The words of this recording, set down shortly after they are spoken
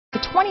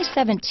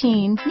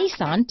2017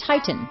 Nissan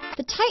Titan.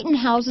 The Titan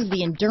houses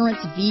the Endurance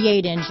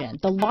V8 engine,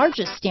 the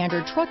largest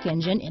standard truck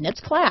engine in its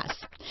class.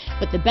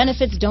 But the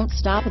benefits don't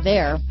stop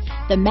there.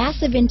 The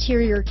massive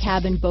interior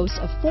cabin boasts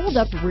a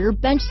fold-up rear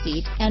bench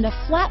seat and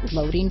a flat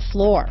loading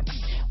floor.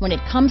 When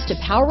it comes to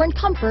power and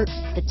comfort,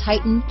 the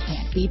Titan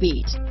can't be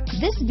beat.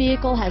 This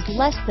vehicle has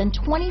less than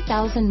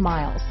 20,000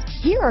 miles.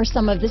 Here are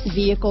some of this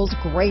vehicle's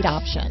great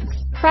options: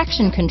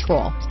 traction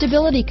control,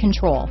 stability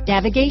control,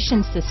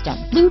 navigation system,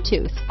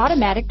 Bluetooth,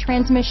 automatic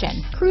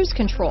transmission, cruise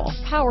control,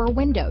 power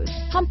windows,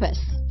 compass,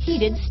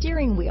 heated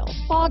steering wheel,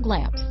 fog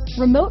lamps,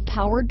 remote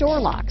power door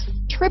locks,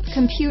 trip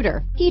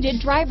computer,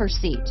 heated driver's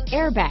seat,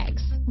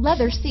 airbags,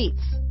 leather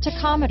seats,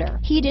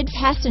 tachometer, heated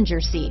passenger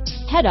seat,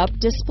 head-up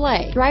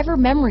display, driver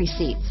memory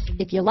seats.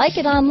 If you like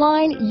it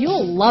online,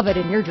 you'll love it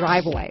in your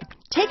driveway.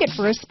 Take it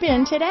for a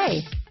spin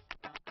today.